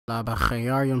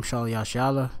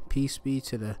Peace be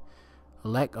to the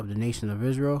elect of the nation of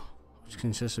Israel, which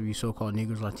consists of you so-called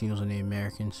Negroes, Latinos, and Native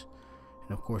Americans,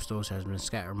 and of course those has been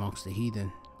scattered amongst the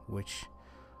heathen, which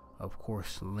of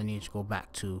course lineage go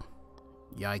back to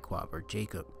Yaquab or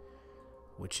Jacob,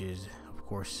 which is of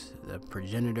course the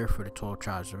progenitor for the 12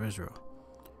 tribes of Israel.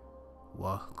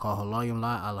 Wa kahalayim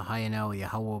la alahayanel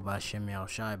Yahweh b'Hashem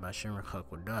Yahushai b'Hashem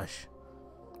Kodash.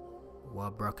 Wa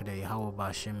brakade Yahweh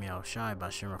b'Hashem Yahushai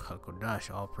b'Hashem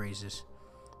Kodash. All praises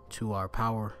to our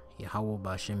power Yahweh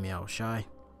b'Hashem Yahushai,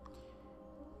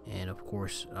 and of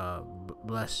course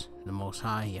bless the Most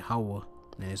High Yahweh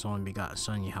and His only begotten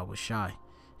Son Yahweh Shai,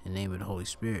 in the name of the Holy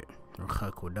Spirit,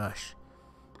 Kodash,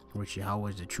 which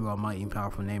Yahweh is the true, almighty, and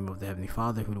powerful name of the Heavenly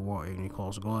Father, who the world ignorantly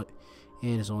calls God,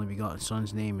 and His only begotten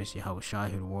Son's name is Yahweh Shai,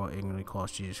 who the world ignorantly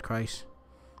calls Jesus Christ.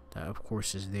 That of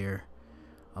course is their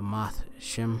Amath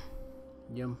Shem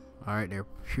Yum. Alright, they're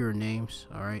pure names,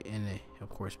 alright, in the of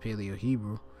course Paleo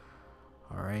Hebrew,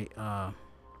 alright,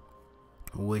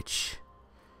 which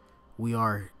we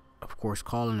are of course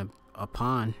calling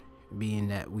upon, being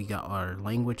that we got our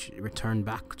language returned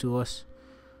back to us.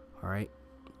 Alright,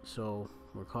 so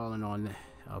we're calling on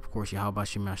of course Yahweh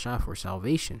Shem Yahshua for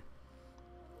salvation.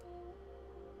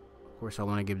 Of course, I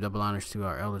want to give double honors to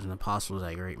our elders and apostles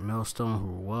at Great Millstone, who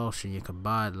were well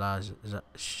Shiyakabad La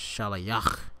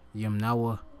Shalayach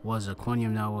Yamnawa was a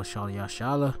Yamnawa Shalayah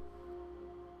Shala.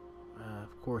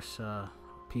 Of course,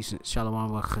 peace and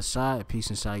shalom wa chesed, peace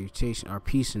and salutation, or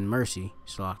peace and mercy,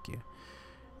 Salakia,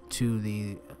 to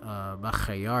the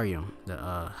Bachayarium, the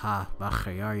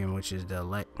Bachayarium, which is the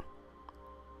elect,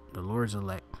 the Lord's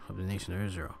elect of the nation of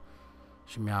Israel.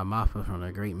 Shemiyah Mafa from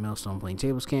the Great Millstone Plain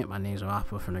Tables Camp. My name is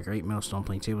Mafa from the Great Millstone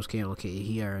Plain Tables Camp, located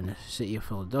here in the city of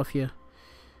Philadelphia.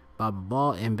 Baba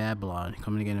Ball in Babylon,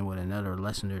 coming again with another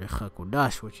lesson to the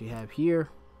Kodash, which you have here.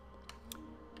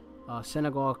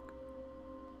 Synagogue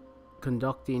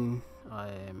conducting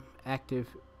active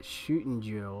shooting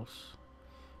drills,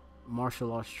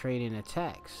 martial arts training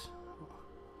attacks.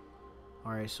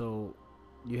 Alright, so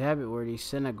you have it where the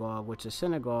synagogue, which a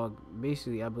synagogue,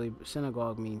 basically I believe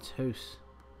synagogue means house.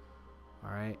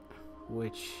 Alright,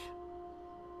 which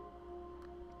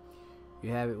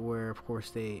you have it where of course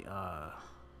they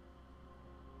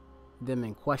them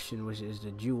in question, which is the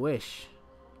Jewish,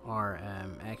 are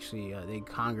actually they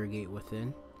congregate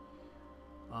within.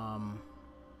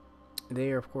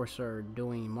 They of course are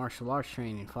doing martial arts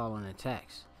training following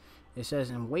attacks. It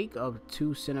says, in wake of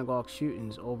 2 synagogue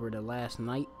shootings over the last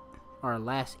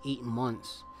 8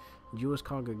 months, Jewish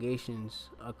congregations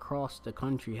across the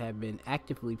country have been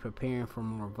actively preparing for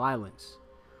more violence.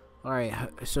 Alright,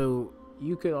 so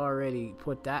you could already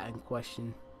put that in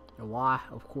question. Why,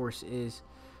 of course, is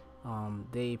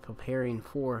they preparing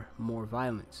for more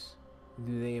violence?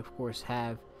 Do they of course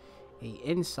have a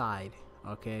inside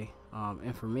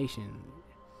information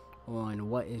on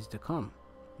what is to come?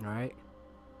 Alright,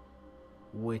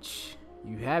 which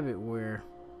you have it where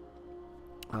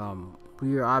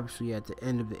we are obviously at the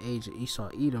end of the age of Esau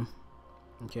Edom.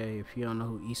 Okay, if you don't know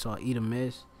who Esau Edom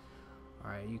is,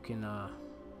 alright, you can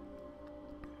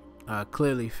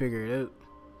clearly figure it out.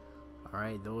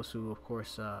 Alright, those who of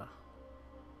course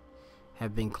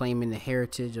have been claiming the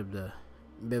heritage of the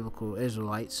biblical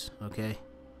Israelites, okay,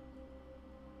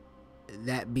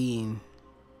 that being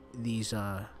these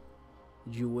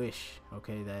Jewish,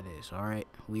 okay, that is, alright.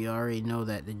 We already know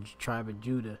that the tribe of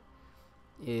Judah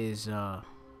is the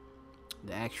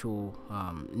actual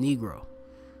Negro,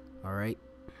 alright.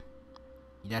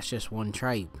 That's just one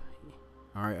tribe,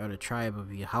 alright, or the tribe of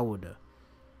Yehuda.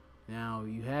 Now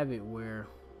you have it where,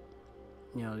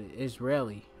 you know,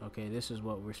 Israeli, okay, this is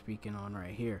what we're speaking on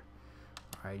right here.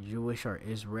 Alright, Jewish or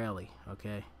Israeli,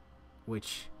 okay,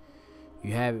 which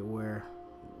you have it where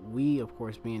we, of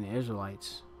course, being the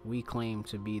Israelites, we claim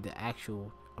to be the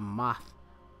actual Amath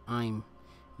Im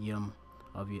Yum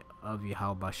of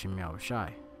Yahweh Shem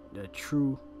Yahushai, the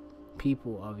true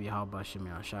people of Yahweh Shem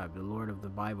Yahushai, the Lord of the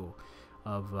Bible,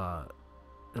 of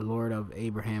the Lord of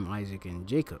Abraham, Isaac, and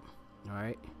Jacob.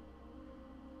 Alright,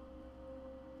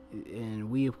 and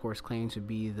we of course claim to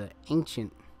be the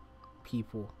ancient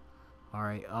people,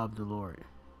 alright, of the Lord.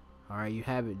 Alright, you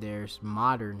have it. There's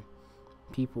modern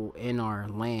people in our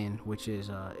land, which is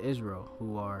Israel,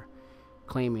 who are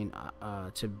claiming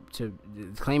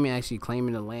claiming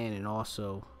the land, and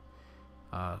also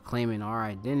claiming our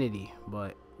identity.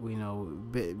 But we know,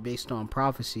 based on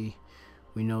prophecy,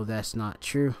 we know that's not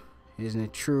true. Isn't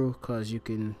it true? Because you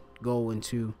can go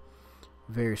into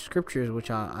various scriptures,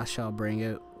 which I shall bring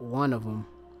out one of them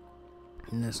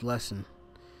in this lesson,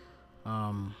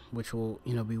 which will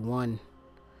be one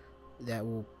that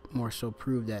will more so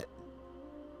prove that,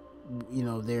 you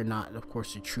know, they're not, of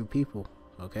course, the true people.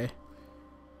 Okay.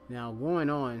 Now going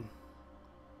on,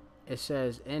 it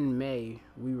says in May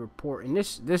we report, and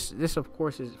this of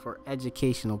course is for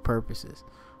educational purposes.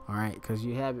 All right, because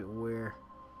you have it where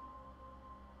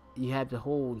you have the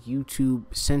whole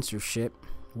YouTube censorship,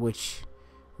 which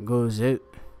goes out.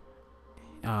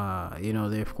 You know,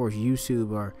 they, of course,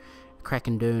 YouTube are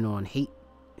cracking down on hate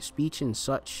speech and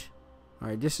such. All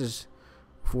right, this is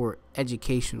for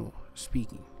educational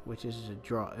speaking, which is a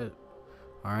draw out.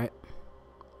 All right,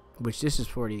 which this is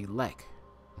for the elect,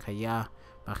 Kaya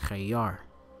Bachayar,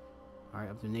 all right,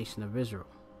 of the nation of Israel.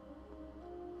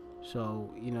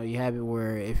 So, you know, you have it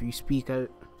where if you speak out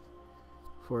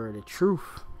for the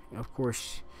truth, of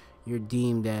course, you're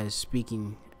deemed as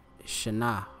speaking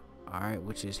Shana, all right,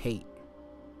 which is hate.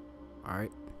 All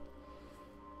right,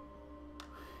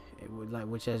 it would, like,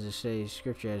 which, as it says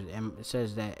scripture, it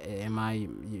says that, am I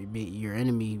your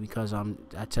enemy because I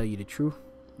tell you the truth?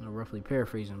 I'm roughly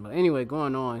paraphrasing, but anyway,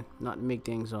 going on, not to make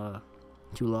things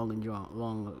too long and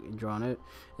drawn out.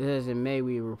 It says in May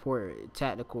we report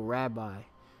tactical rabbi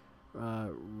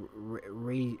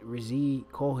Razi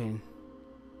Cohen,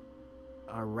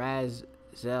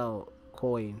 Razel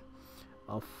Cohen,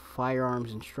 a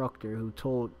firearms instructor, who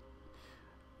told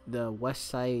the West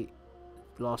Side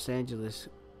Los Angeles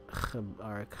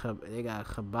they got a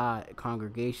Chabad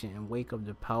congregation in wake of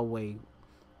the Poway,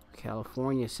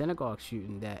 California synagogue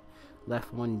shooting that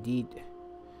left one deed.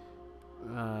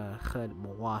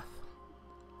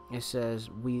 It says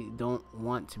we don't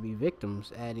want to be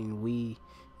victims, adding we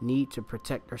need to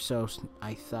protect ourselves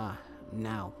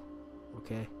now.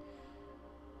 Okay.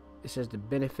 It says the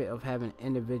benefit of having an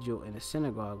individual in a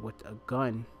synagogue with a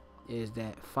gun is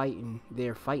that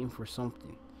they're fighting for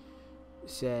something,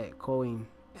 said Cohen,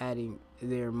 adding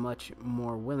they're much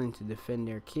more willing to defend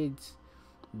their kids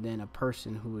than a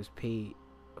person who is paid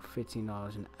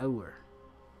 $15 an hour.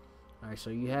 Alright,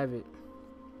 so you have it,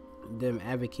 them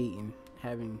advocating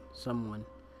having someone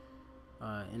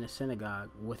in a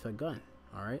synagogue with a gun.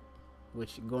 Alright,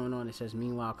 which going on, it says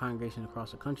meanwhile congregations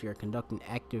across the country are conducting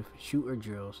active shooter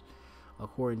drills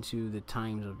according to the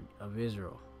Times of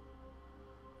Israel.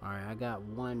 Alright, I got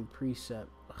one precept,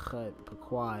 Chad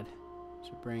Pequod,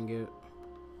 to bring it.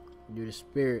 Do the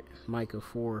spirit, Micah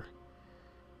 4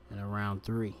 and around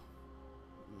 3.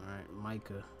 Alright,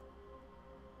 Micah.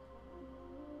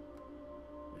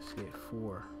 Let's get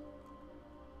 4.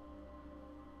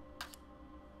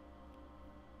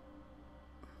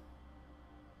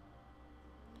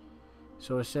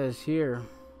 So it says here,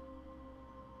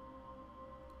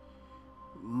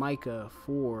 Micah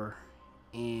 4,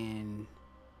 and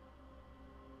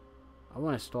I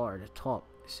want to start at the top.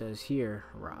 It says here,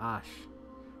 Ra'ash,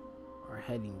 or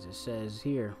headings. It says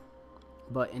here,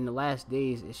 but in the last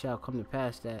days it shall come to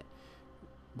pass that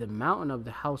the mountain of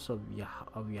the house of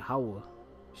Yahweh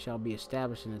shall be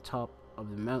established in the top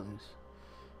of the mountains,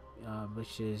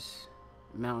 which is,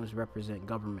 mountains represent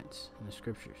governments in the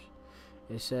scriptures.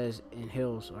 It says in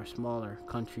hills are smaller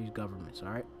countries, governments.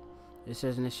 Alright, it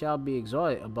says, and it shall be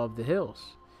exalted above the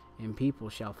hills, and people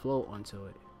shall float unto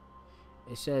it.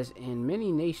 It says, and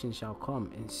many nations shall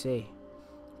come and say,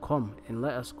 come and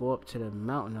let us go up to the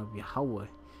mountain of Yahweh,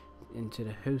 into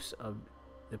the house of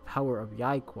the power of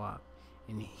Yahweh,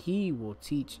 and he will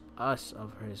teach us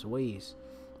of his ways,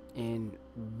 and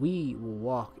we will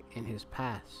walk in his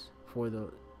paths. For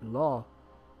the law,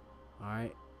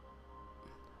 alright,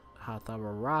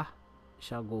 Hatharah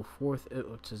shall go forth out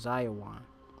of Zion,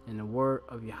 and the word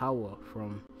of Yahweh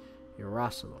from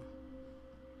Jerusalem.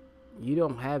 You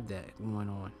don't have that going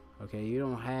on. Okay, you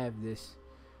don't have this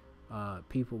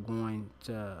people going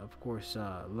to, of course,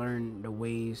 learn the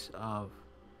ways of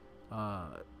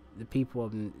the people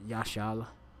of Yashala.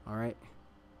 All right,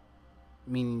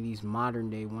 meaning these modern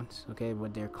day ones. Okay,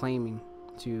 but they're claiming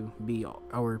to be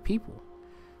our people.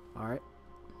 All right,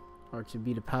 or to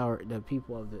be the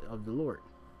people of the Lord.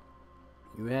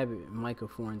 You have it in Micah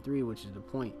 4 and 3, which is the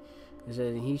point. It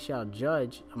says, and he shall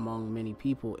judge among many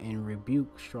people and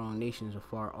rebuke strong nations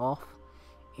afar off,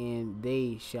 and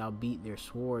they shall beat their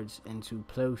swords into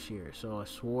plowshares. So a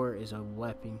sword is a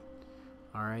weapon,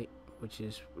 all right, which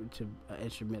is to an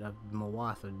instrument of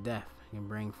mawath, of death, and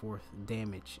bring forth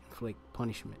damage, inflict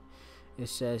punishment. It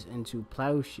says into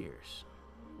plowshares,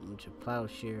 into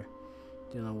plowshare,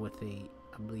 dealing with I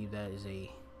believe that is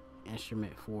a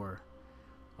instrument for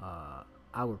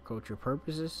agriculture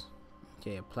purposes.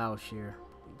 Okay, a plowshare.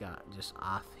 We got just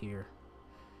off here,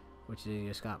 which is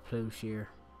just got plowshare.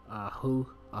 A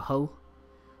hoe,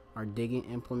 our digging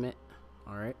implement.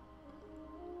 All right.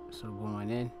 So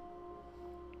going in,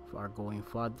 for our going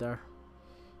further,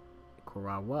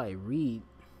 Karawai, read,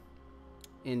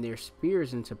 and their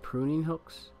spears into pruning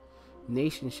hooks.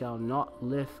 Nation shall not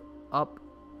lift up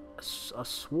a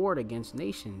sword against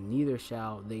nation, neither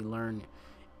shall they learn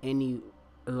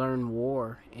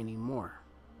war anymore.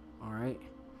 All right.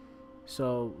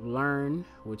 So learn,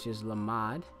 which is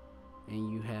lamad,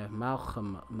 and you have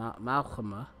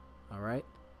malchama, all right,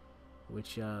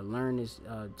 which learn is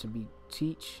to be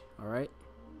teach, all right.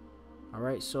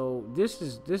 So this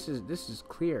is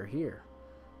clear here,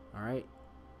 all right.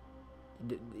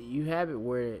 You have it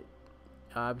where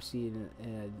obviously,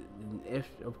 if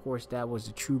of course that was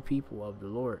the true people of the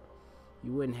Lord,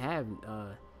 you wouldn't have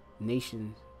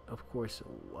nations, of course,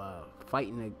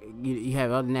 fighting. You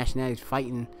have other nationalities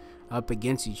fighting up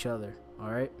against each other.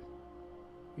 All right,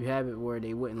 you have it where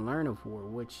they wouldn't learn of war,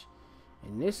 which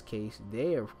in this case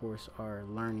they of course are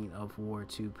learning of war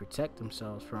to protect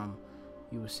themselves from,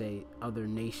 you would say, other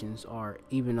nations, or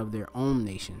even of their own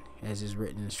nation, as is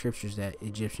written in the scriptures that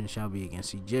Egyptian shall be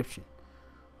against Egyptian.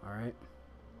 All right.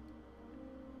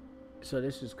 So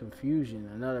this is confusion.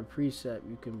 Another precept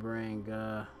you can bring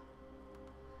out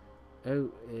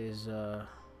is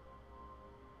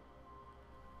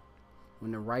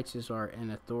when the righteous are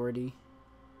in authority,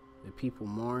 the people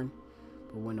mourn,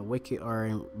 but when the wicked are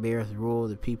in beareth rule,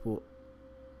 the people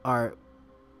are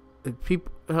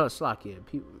Slakia.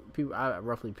 People. I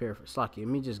roughly paraphrase Slakia. Let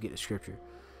me just get the scripture.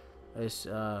 It's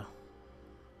I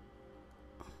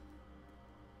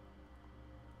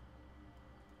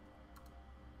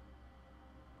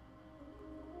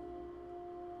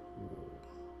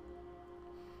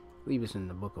believe it's in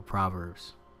the book of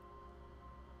Proverbs.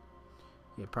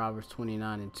 Yeah, Proverbs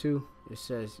 29:2. It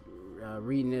says,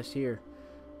 reading this here,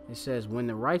 it says, when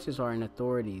the righteous are in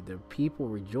authority, the people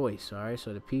rejoice. All right,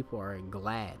 so the people are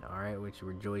glad. All right, which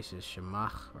rejoices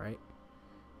shemach. Right?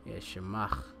 Yeah,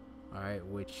 shemach. All right,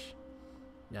 which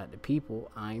that the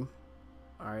people I'm.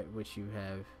 All right, which you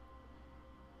have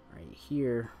right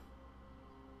here.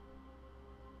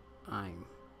 I'm.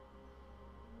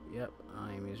 Yep,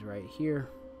 I'm is right here.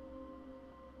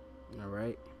 All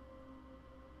right.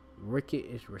 Wicked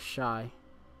is Rashai.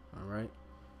 All right.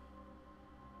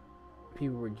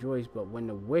 People rejoice, but when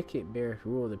the wicked beareth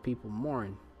rule, the people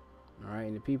mourn. All right,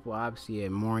 and the people obviously are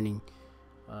mourning,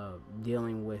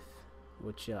 dealing with,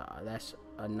 which that's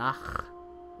anach,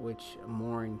 which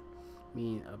mourn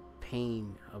mean a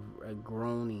pain, a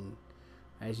groaning,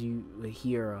 as you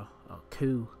hear a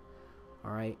coo.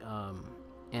 All right,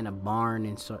 and a barn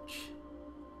and such,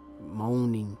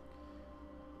 moaning.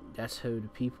 That's who the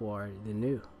people are, the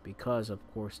new, because of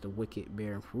course the wicked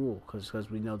bearing rule, because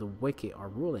we know the wicked are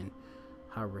ruling,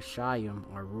 how Rashayim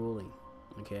are ruling,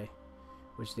 okay,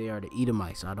 which they are the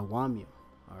Edomites, Adawamim,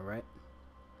 all right,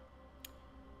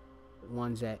 the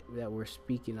ones that we're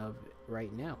speaking of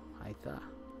right now, I thought.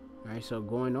 All right, so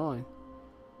going on,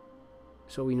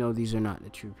 so we know these are not the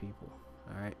true people.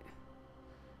 All right,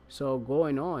 so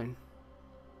going on,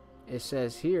 it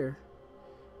says here.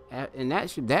 And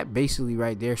that basically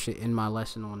right there should end my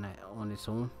lesson on that on its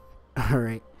own. All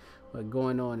right, but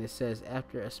going on, it says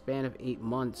after a span of 8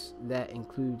 months, that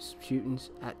includes shootings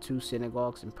at 2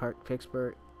 synagogues in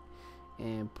Pittsburgh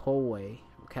and Poway,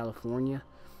 California.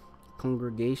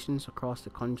 Congregations across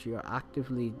the country are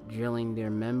actively drilling their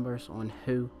members on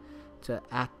who to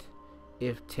act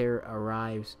if terror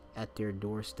arrives at their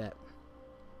doorstep.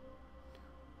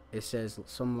 It says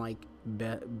some like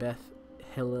Beth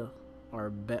Hillel or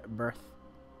Beth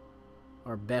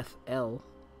El,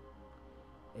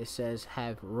 it says,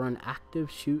 have run active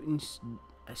shooting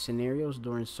scenarios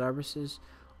during services.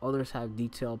 Others have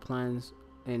detailed plans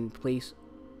in place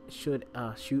should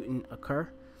shooting occur.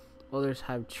 Others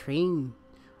have trained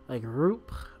a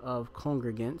group of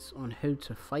congregants on how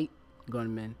to fight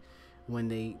gunmen when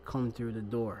they come through the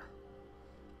door.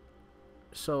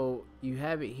 So you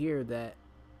have it here that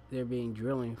they're being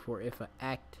drilling for if an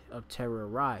act of terror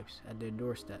arrives at their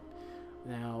doorstep.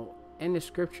 Now, in the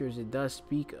scriptures, it does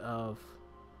speak of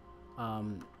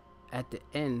at the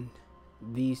end,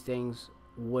 these things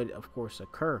would, of course,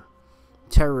 occur.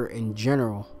 Terror in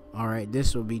general. All right,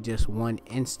 this will be just one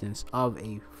instance of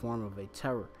a form of a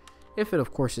terror, if it,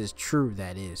 of course, is true.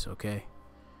 That is okay.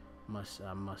 Must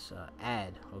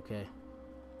add. Okay.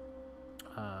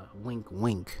 Wink,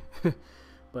 wink.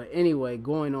 But anyway,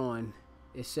 going on.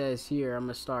 It says here, I'm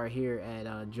going to start here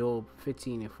at Job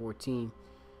 15:14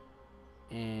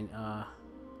 and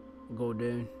go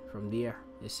down from there.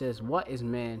 It says, what is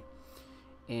man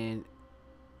and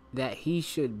that he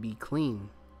should be clean?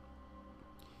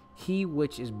 He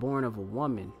which is born of a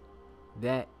woman,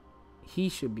 that he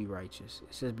should be righteous.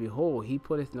 It says, behold, he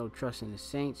putteth no trust in the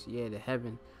saints, yea, the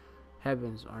heaven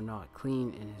heavens are not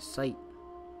clean in his sight.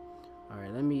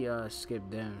 Alright, let me skip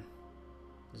down.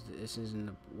 This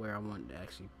isn't where I want to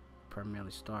actually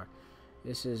primarily start.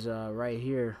 This is right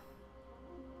here.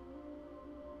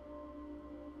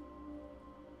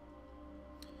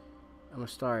 I'm going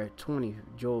to start at 20,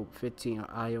 Job 15,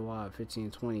 Iowa 15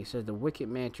 and 20. It says, the wicked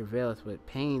man travaileth with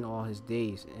pain all his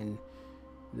days, and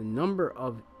the number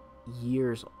of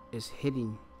years is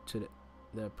hidden to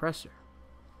the oppressor.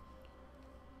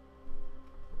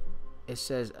 It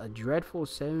says, a dreadful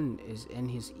sound is in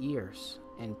his ears,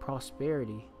 and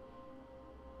prosperity,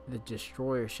 the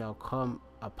destroyer shall come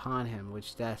upon him.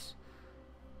 Which that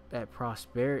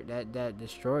prosperity, that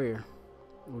destroyer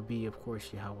would be, of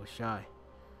course, Yahweh Shai.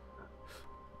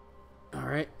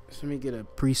 Alright, so let me get a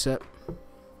precept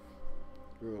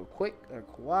real quick. Or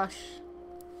Kawash,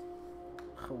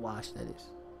 that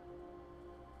is.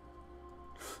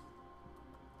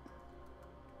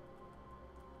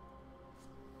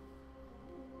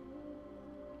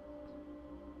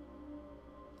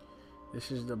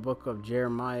 This is the book of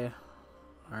Jeremiah.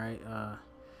 Alright,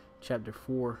 chapter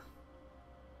 4.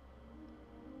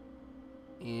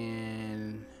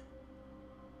 And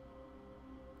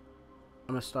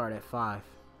I'm going to start at 5,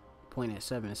 point at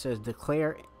 7. It says,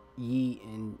 declare ye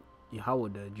in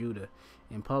Yehoiada, Judah,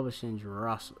 and publish in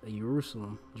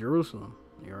Jerusalem,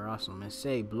 and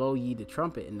say, blow ye the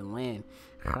trumpet in the land,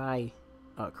 cry,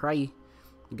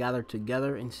 gather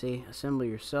together, and say, assemble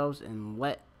yourselves, and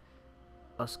let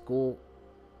us go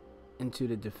into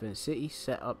the defense city,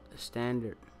 set up the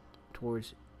standard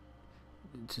towards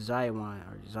to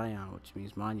Zion, which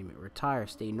means monument. Retire,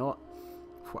 stay not,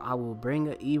 for I will bring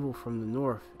an evil from the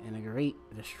north and a great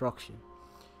destruction.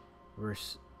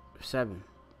 Verse 7.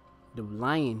 The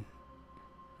lion,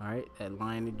 alright, that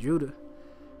lion of Judah,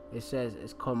 it says,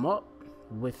 is come up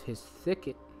with his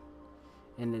thicket,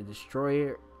 and the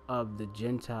destroyer of the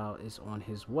Gentile is on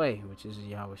his way, which is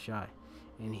Yahweh Shai.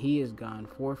 And he is gone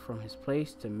forth from his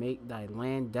place to make thy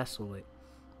land desolate,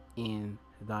 and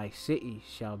thy city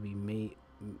shall be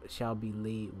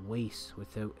laid waste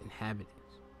without inhabitants.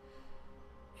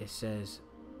 It says,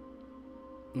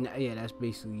 yeah, that's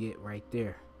basically it right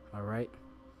there. All right,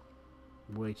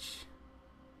 which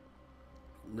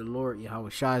the Lord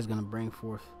Yahweh Shai is going to bring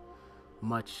forth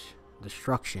much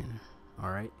destruction.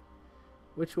 All right,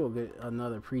 which we'll get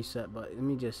another precept, but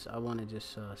I want to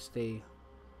just stay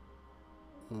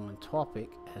on topic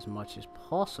as much as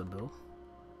possible.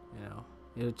 You know,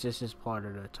 it's just part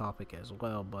of the topic as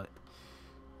well, but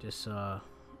just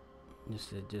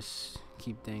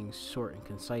keep things short and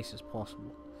concise as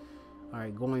possible. All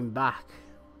right, going back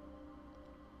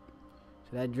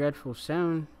to that dreadful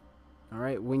sound. All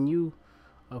right, when you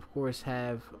of course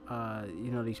have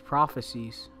these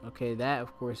prophecies, okay, that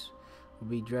of course will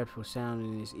be dreadful sound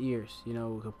in his ears,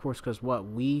 of course, because what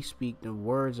we speak the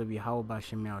words of Yahweh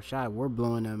Bashem Yahweh Shai, we're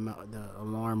blowing the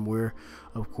alarm. We're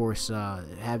of course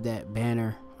have that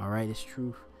banner. All right, it's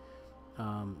truth.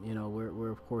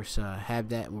 We're of course have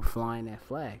that, we're flying that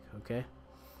flag. Okay,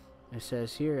 it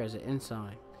says here as an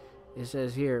ensign. It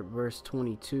says here, verse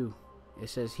 22. It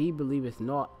says, he believeth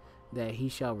not that he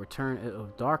shall return out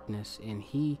of darkness, and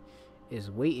he is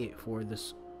waited for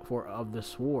of the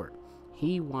sword.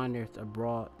 He wandereth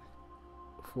abroad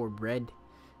for bread,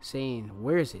 saying,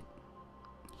 where is it?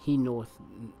 He knoweth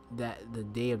that the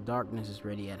day of darkness is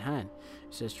ready at hand.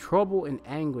 It says, trouble and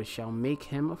anguish shall make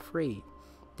him afraid.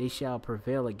 They shall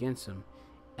prevail against him,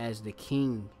 as the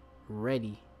king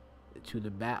ready to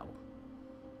the battle.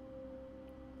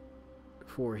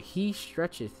 For he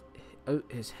stretcheth out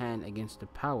his hand against the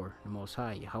power, the Most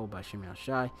High, Yahweh Bashem Yahweh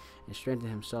Shai, and strengthen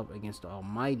himself against the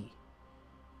Almighty.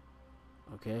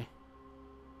 Okay?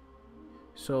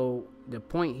 So, the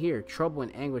point here, trouble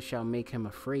and anguish shall make him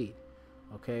afraid.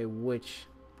 Okay? Which,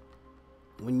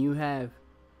 when you have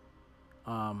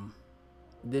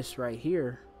this right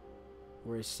here,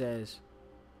 where it says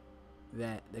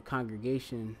that the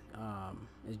congregation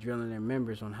is drilling their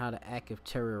members on how to act if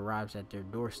terror arrives at their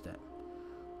doorstep.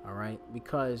 All right,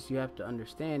 because you have to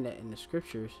understand that in the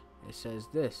scriptures it says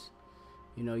this.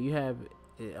 You have.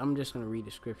 I'm just going to read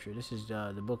the scripture. This is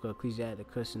the book of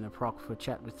Ecclesiasticus in the Apocrypha,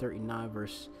 chapter 39,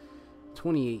 verse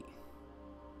 28.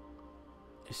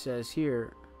 It says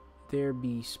here, there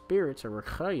be spirits, or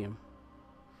Rechayim,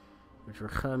 which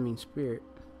Rechah means spirit,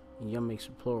 and Yom makes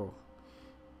it plural,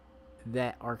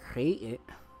 that are created,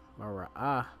 or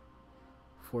Ra'ah,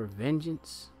 for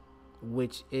vengeance,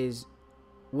 which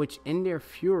in their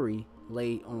fury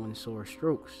lay on sore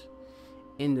strokes.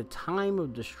 In the time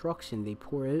of destruction they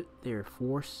pour out their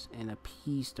force and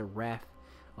appease the wrath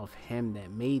of him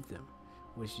that made them,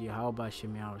 which Yahweh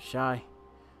Bashem Yahweh Shai,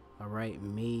 alright,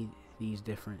 made these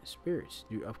different spirits.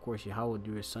 Of course, Yahweh,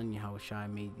 through his son Yahweh Shai,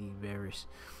 made these various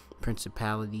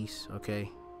principalities, okay?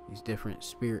 These different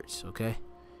spirits, okay?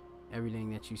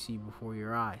 Everything that you see before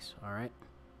your eyes, all right?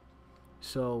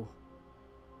 So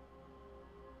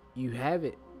you have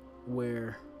it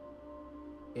where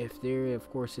if there, of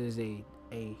course, is a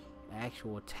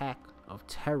actual attack of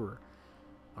terror,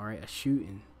 all right, a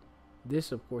shooting,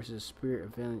 this, of course, is a spirit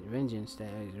of vengeance that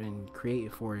has been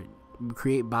created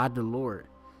by the Lord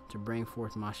to bring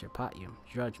forth Mashapatiyam,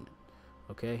 judgment,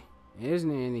 okay? And isn't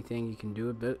there anything you can do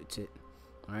about it?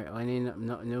 All right,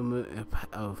 no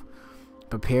of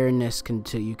preparedness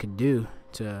you could do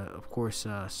to, of course,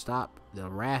 stop the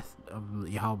wrath of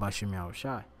Yahweh Bashem Yahweh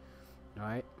Shai. All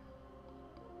right,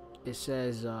 it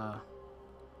says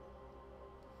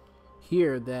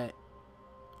here that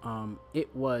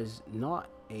it was not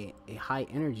a high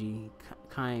energy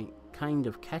kind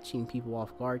of catching people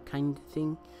off guard kind of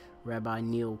thing. Rabbi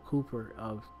Neil Cooper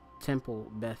of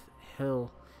Temple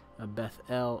Bethel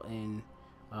in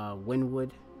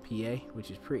Wynwood, PA,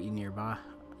 which is pretty nearby,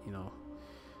 you know.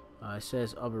 It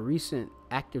says, of a recent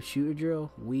active shooter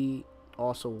drill, we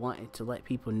also wanted to let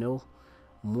people know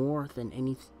more than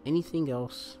anything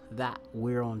else that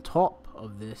we're on top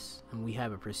of this, and we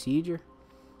have a procedure.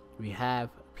 We have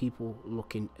people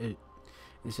looking out.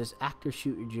 It says active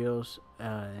shooter drills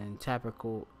and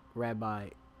typical rabbi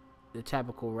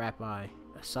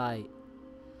aside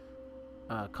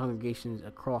congregations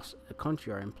across the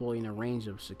country are employing a range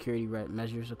of security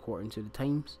measures according to the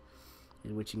times,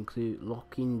 which include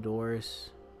locking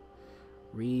doors,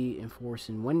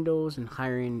 reinforcing windows, and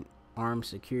hiring armed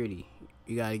security.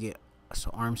 You gotta get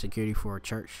armed security for a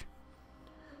church.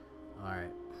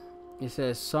 Alright. It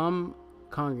says some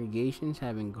congregations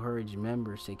have encouraged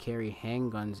members to carry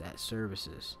handguns at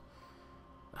services.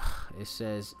 It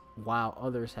says while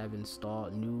others have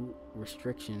installed new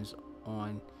restrictions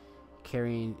on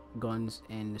carrying guns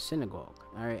in the synagogue.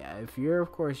 Alright, if you're,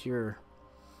 of course, your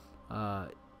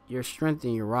strength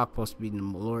and your rock supposed to be the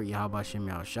Lord Yahweh Hashem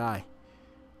Yahweh Shai.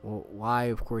 Well, why,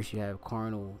 of course, you have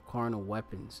carnal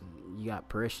weapons, and you got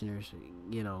parishioners,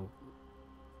 you know,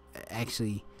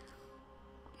 actually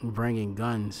bringing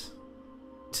guns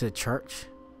to church,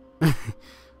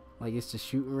 like it's the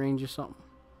shooting range or something.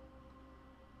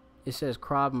 It says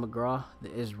Krav Maga,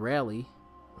 the Israeli,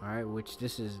 all right, which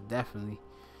this is definitely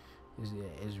is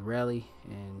Israeli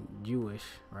and Jewish,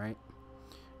 right?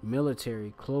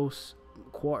 Military close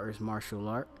quarters martial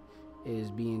art is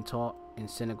being taught in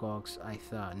synagogues, I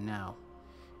thought. Now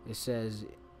it says,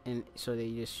 and so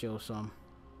they just show some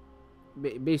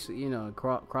basically, you know,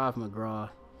 Krav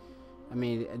Maga. I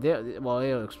mean,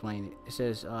 they'll explain it. It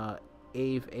says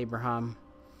Ave Abraham,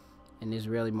 an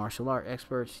Israeli martial art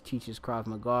expert, teaches Krav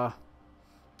Maga.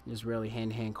 Israeli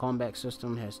hand-to-hand combat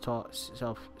system has taught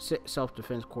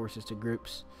self-defense courses to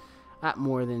groups at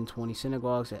more than 20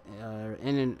 synagogues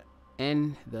in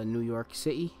the New York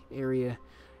City area.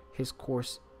 His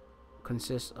course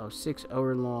consists of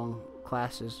 6-hour-long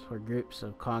classes for groups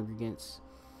of congregants,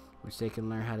 which they can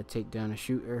learn how to take down a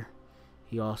shooter.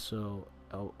 He also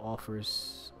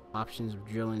offers options of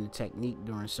drilling the technique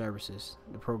during services.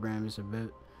 The program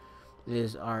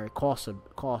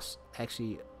costs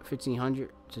actually $1,500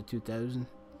 to $2,000.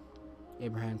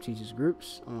 Abraham teaches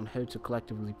groups on how to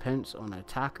collectively pounce on an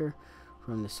attacker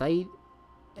from the side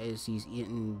as he's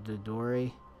eating the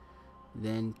doorway,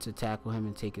 then to tackle him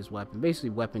and take his weapon. Basically,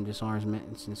 weapon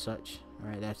disarmament and such. All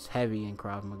right, that's heavy in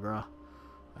Krav Maga.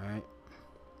 All right.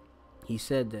 He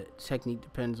said that technique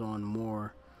depends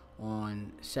more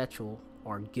on sexual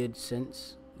or good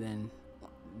sense than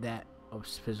that of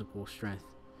physical strength.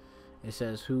 It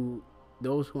says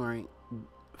those who aren't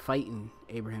fighting,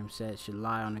 Abraham said, should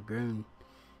lie on the ground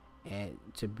and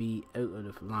to be out of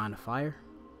the line of fire.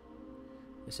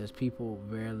 It says people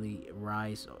rarely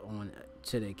rise on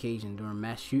to the occasion during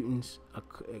mass shootings,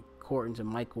 according to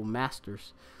Michael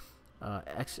Masters,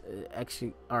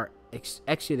 executive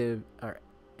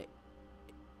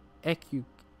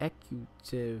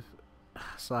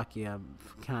Slacky, I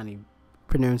can't even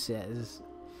pronounce that. As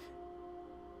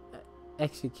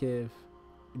executive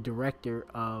director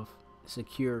of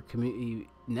Secure Community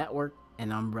Network,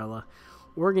 an umbrella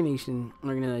organization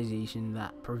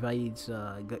that provides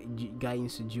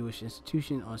guidance to Jewish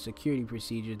institutions on security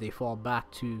procedures. They fall back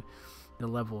to the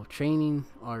level of training.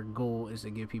 Our goal is to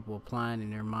give people a plan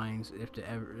in their minds. If the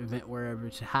event were ever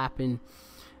to happen,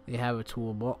 they have a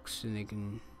toolbox and they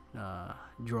can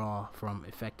draw from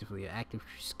effectively. Active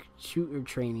shooter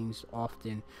trainings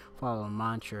often follow a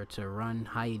mantra to run,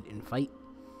 hide, and fight,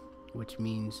 which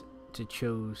means to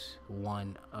choose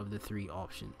one of the three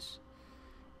options.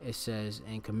 It says,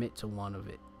 and commit to one of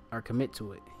it. or commit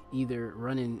to it. Either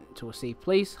running to a safe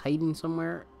place, hiding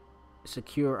somewhere,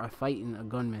 secure, or fighting a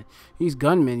gunman. These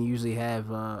gunmen usually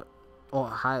have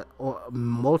or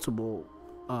multiple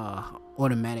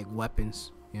automatic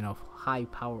weapons. You know, high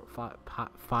power,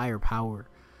 firepower.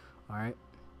 All right.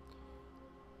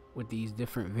 With these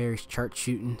different various church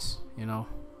shootings, you know.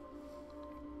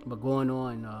 But going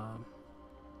on,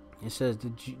 it says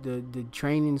the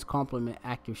trainings complement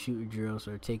active shooter drills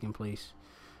that are taking place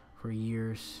for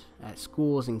years at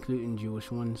schools, including Jewish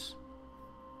ones.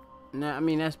 Now, I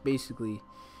mean, that's basically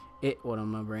it. What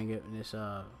I'm gonna bring up in this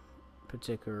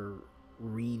particular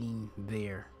reading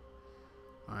there.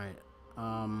 All right.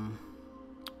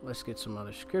 Let's get some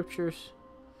other scriptures.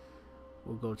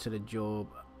 We'll go to the Job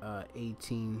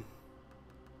 18.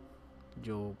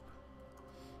 Job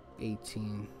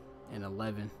 18 and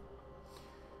 11,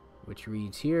 which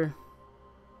reads here.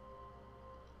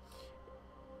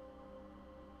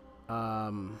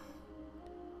 I'm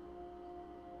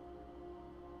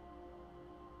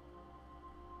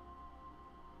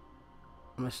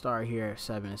gonna start here at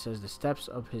 7. It says, the steps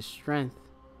of his strength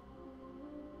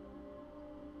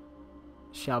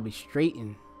shall be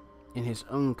straightened, and his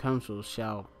own counsel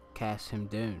shall cast him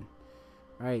down.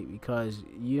 Right? Because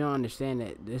you don't understand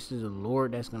that this is a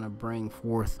Lord that's going to bring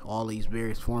forth all these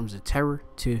various forms of terror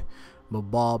to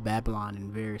Babel, Babylon,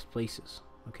 and various places.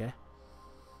 Okay?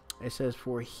 It says,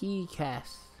 for he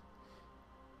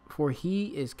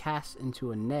is cast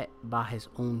into a net by his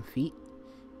own feet,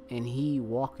 and he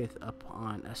walketh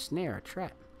upon a snare, a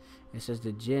trap. It says,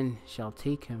 the jinn shall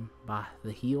take him by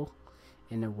the heel,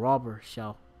 and the robber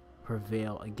shall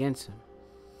prevail against him.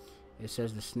 It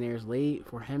says, the snares laid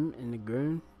for him in the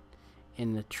ground,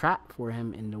 and the trap for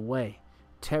him in the way.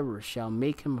 Terror shall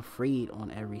make him afraid on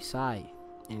every side,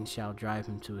 and shall drive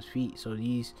him to his feet. So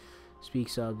these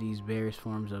speaks of these various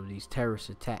forms of these terrorist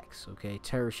attacks. Okay,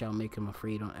 terror shall make him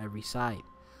afraid on every side.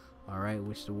 All right,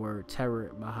 which the word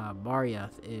terror,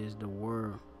 Baha-Bariath, is the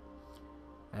word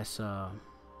that's Balaha.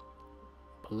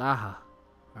 All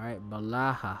right,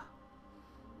 Balaha,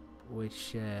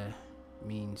 which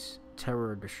means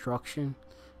terror, destruction,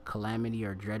 calamity,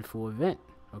 or dreadful event.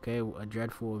 Okay, a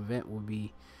dreadful event will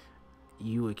be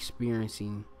you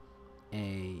experiencing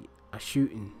a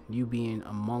shooting, you being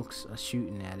amongst a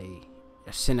shooting at a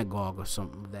synagogue or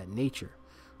something of that nature.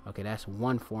 Okay, that's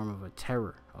one form of a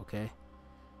terror. Okay,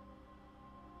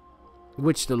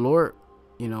 which the Lord,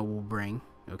 will bring.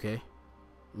 Okay,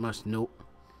 must note,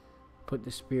 put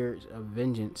the spirits of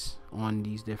vengeance on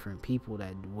these different people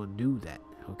that will do that.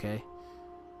 Okay,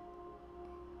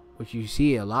 which you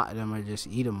see a lot of them are just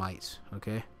Edomites.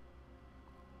 Okay.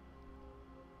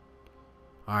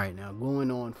 All right, now going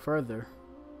on further,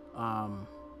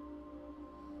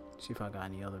 see if I got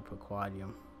any other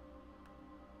Pequodium.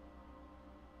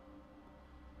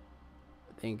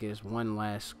 I think it's one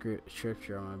last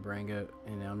scripture I'm gonna bring up,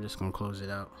 and then I'm just gonna close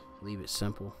it out, leave it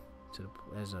simple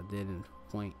as I did in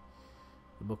point.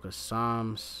 The book of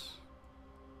Psalms.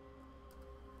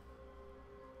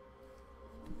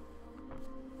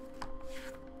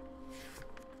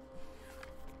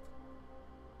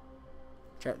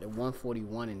 Chapter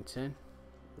 141 and 10.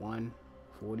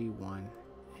 141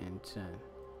 and 10.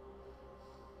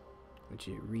 Which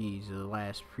it reads, the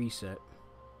last precept.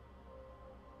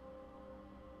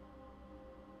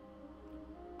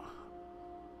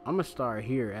 I'm going to start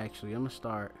here, actually. I'm going to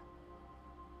start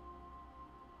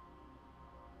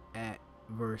at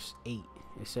verse 8.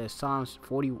 It says, Psalms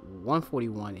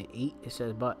 141 and 8. It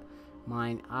says, but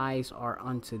mine eyes are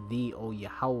unto thee, O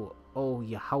Yahweh,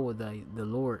 the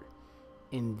Lord.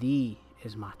 In thee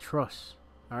is my trust.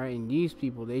 All right, and these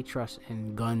people, they trust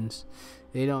in guns.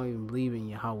 They don't even believe in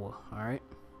Yahweh. All right.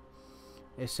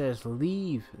 It says,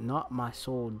 leave not my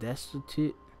soul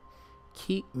destitute.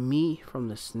 Keep me from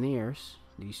the snares,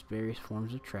 these various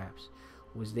forms of traps,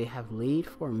 which they have laid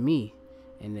for me,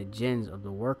 and the gins of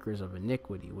the workers of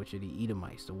iniquity, which are the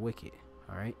Edomites, the wicked.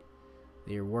 All right,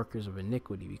 they are workers of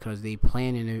iniquity because they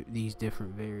plan in these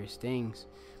different various things.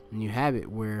 And you have it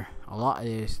where a lot of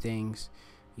these things,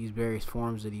 these various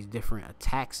forms of these different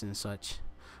attacks and such,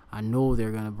 I know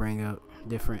they're going to bring up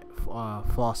different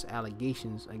false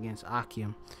allegations against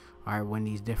Akim. All right, when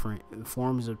these different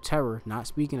forms of terror, not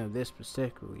speaking of this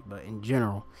specifically, but in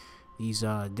general, these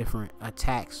different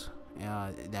attacks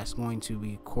that's going to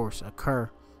be, of course, occur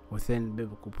within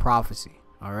biblical prophecy.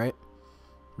 All right,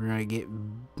 we're going to get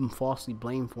falsely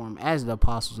blamed for them, as the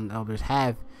apostles and elders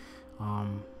have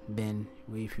been,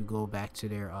 if you go back to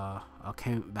their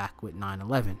account back with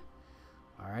 9/11.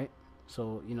 All right,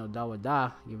 so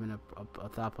Dawada giving a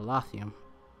Thapalathim,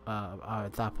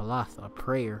 a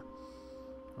prayer,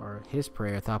 or his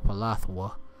prayer,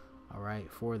 Thapalathwa, All right,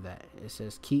 for that. It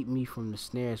says, keep me from the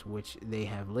snares which they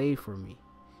have laid for me,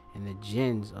 and the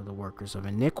gins of the workers of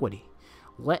iniquity.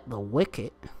 Let the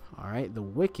wicked, all right, the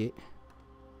wicked,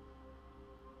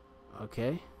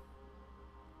 okay,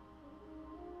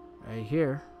 right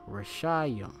here,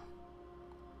 Rashayim,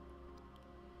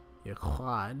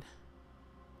 Yechad,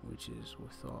 which is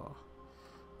withal.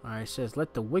 All right, it says,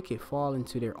 let the wicked fall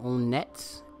into their own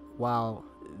nets, whilst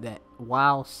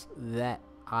that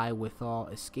I withal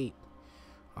escape.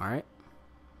 All right,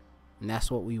 and that's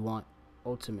what we want.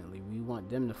 Ultimately, we want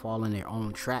them to fall in their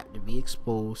own trap, to be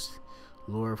exposed.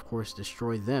 Lord, of course,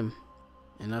 destroy them,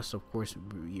 and us, of course,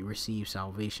 receive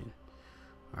salvation.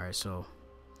 All right, so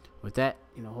with that,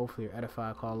 hopefully you're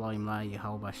edified. Call Allah Imla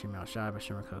Yahweh Bashim Al Shai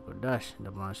Bashim Kakodash.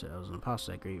 The blind said elders and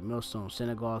apostles at Great Millstone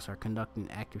Synagogues are conducting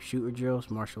active shooter drills,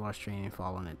 martial arts training,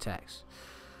 following attacks.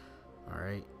 All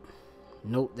right,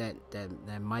 note that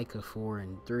Micah 4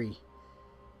 and 3.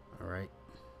 All right,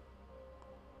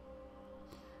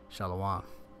 Shalom.